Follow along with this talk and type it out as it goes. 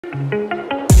How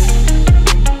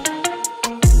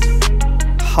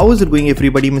is it going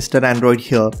everybody, Mr. Android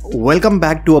here. Welcome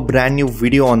back to a brand new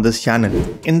video on this channel.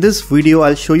 In this video,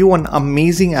 I'll show you an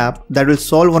amazing app that will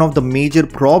solve one of the major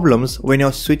problems when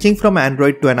you're switching from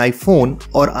Android to an iPhone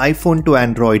or iPhone to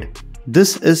Android.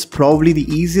 This is probably the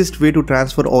easiest way to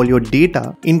transfer all your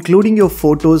data, including your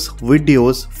photos,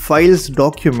 videos, files,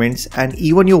 documents, and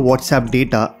even your WhatsApp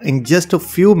data in just a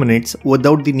few minutes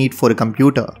without the need for a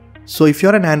computer. So if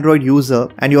you're an Android user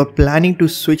and you're planning to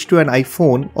switch to an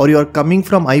iPhone or you're coming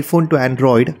from iPhone to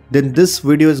Android, then this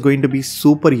video is going to be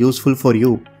super useful for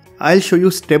you. I'll show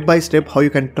you step by step how you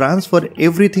can transfer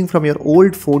everything from your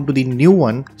old phone to the new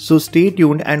one, so stay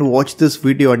tuned and watch this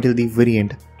video until the very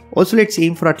end. Also, let's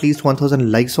aim for at least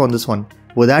 1000 likes on this one.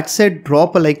 With that said,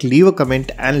 drop a like, leave a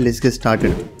comment, and let's get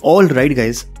started. Alright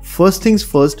guys, first things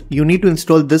first, you need to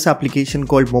install this application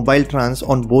called Mobile Trans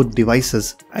on both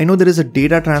devices. I know there is a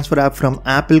data transfer app from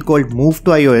Apple called Move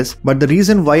to iOS, but the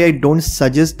reason why I don't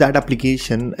suggest that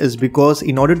application is because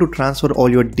in order to transfer all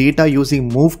your data using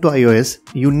Move to iOS,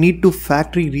 you need to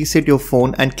factory reset your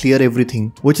phone and clear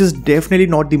everything, which is definitely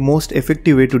not the most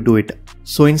effective way to do it.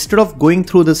 So instead of going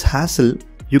through this hassle,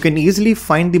 you can easily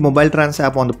find the Mobile Trans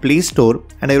app on the Play Store,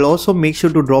 and I will also make sure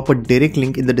to drop a direct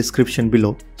link in the description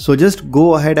below. So just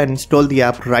go ahead and install the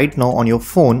app right now on your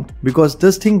phone, because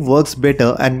this thing works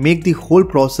better and make the whole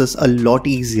process a lot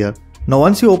easier. Now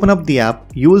once you open up the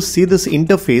app, you will see this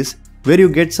interface where you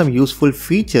get some useful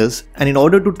features, and in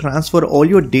order to transfer all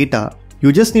your data,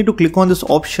 you just need to click on this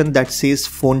option that says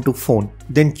phone to phone.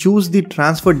 Then choose the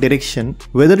transfer direction,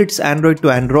 whether it's Android to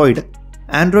Android,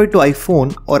 Android to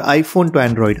iPhone, or iPhone to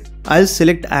Android. I'll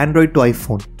select Android to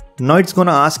iPhone. Now it's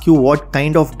gonna ask you what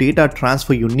kind of data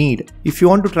transfer you need. If you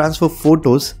want to transfer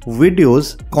photos,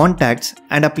 videos, contacts,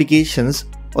 and applications,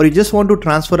 or you just want to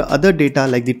transfer other data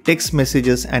like the text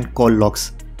messages and call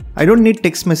logs. I don't need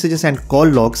text messages and call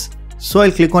logs, so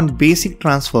I'll click on basic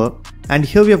transfer, and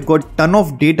here we have got ton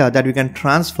of data that we can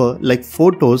transfer like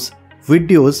photos,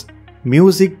 videos,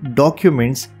 music,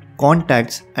 documents,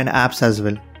 contacts, and apps as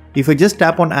well. If I just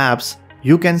tap on apps,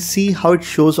 you can see how it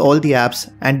shows all the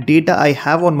apps and data I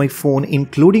have on my phone,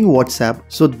 including WhatsApp,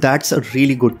 so that's a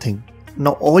really good thing.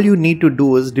 Now all you need to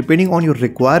do is, depending on your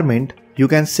requirement, you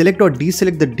can select or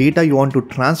deselect the data you want to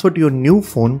transfer to your new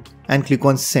phone and click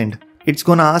on send. It's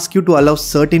gonna ask you to allow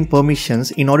certain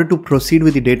permissions in order to proceed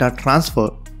with the data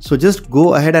transfer, so just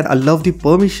go ahead and allow the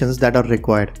permissions that are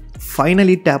required.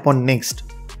 Finally tap on next.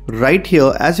 Right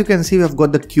here, as you can see, we have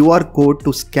got the QR code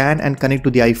to scan and connect to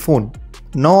the iPhone.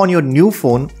 Now on your new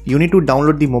phone, you need to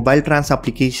download the Mobile Trans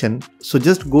application, so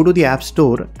just go to the App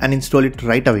Store and install it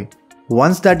right away.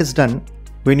 Once that is done,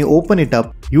 when you open it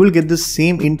up, you will get the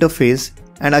same interface,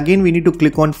 and again we need to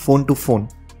click on phone to phone.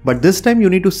 But this time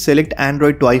you need to select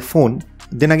Android to iPhone,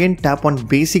 then again tap on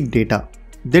basic data.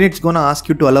 Then it's gonna ask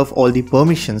you to allow all the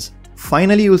permissions.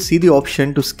 Finally, you will see the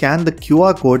option to scan the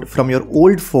QR code from your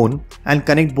old phone and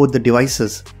connect both the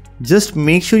devices. Just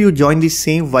make sure you join the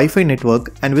same Wi-Fi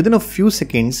network, and within a few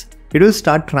seconds, it will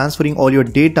start transferring all your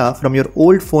data from your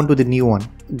old phone to the new one.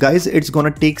 Guys, it's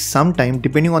gonna take some time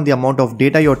depending on the amount of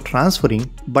data you're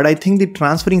transferring, but I think the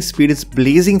transferring speed is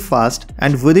blazing fast,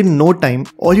 and within no time,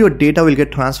 all your data will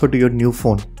get transferred to your new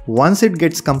phone. Once it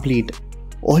gets complete,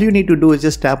 all you need to do is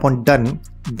just tap on done.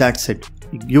 That's it.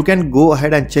 You can go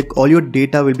ahead and check all your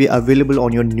data will be available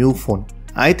on your new phone.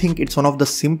 I think it's one of the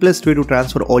simplest way to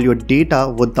transfer all your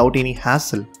data without any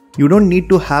hassle. You don't need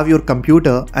to have your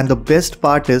computer, and the best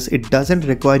part is it doesn't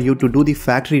require you to do the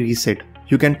factory reset.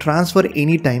 You can transfer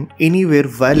anytime, anywhere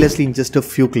wirelessly in just a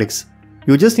few clicks.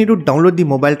 You just need to download the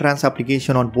Mobile Trans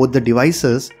application on both the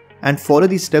devices and follow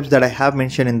the steps that I have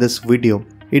mentioned in this video.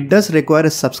 It does require a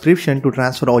subscription to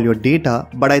transfer all your data,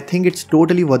 but I think it's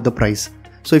totally worth the price.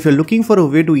 So if you're looking for a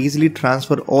way to easily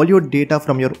transfer all your data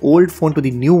from your old phone to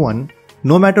the new one,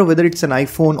 no matter whether it's an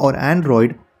iPhone or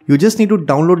Android, you just need to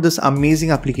download this amazing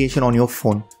application on your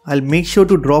phone. I'll make sure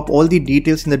to drop all the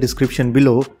details in the description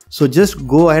below, so just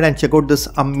go ahead and check out this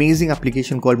amazing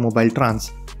application called Mobile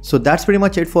Trans. So that's pretty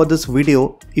much it for this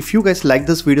video. If you guys like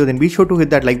this video, then be sure to hit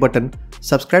that like button,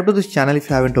 subscribe to this channel if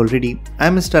you haven't already.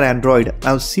 I'm Mr. Android.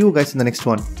 I'll see you guys in the next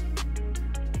one.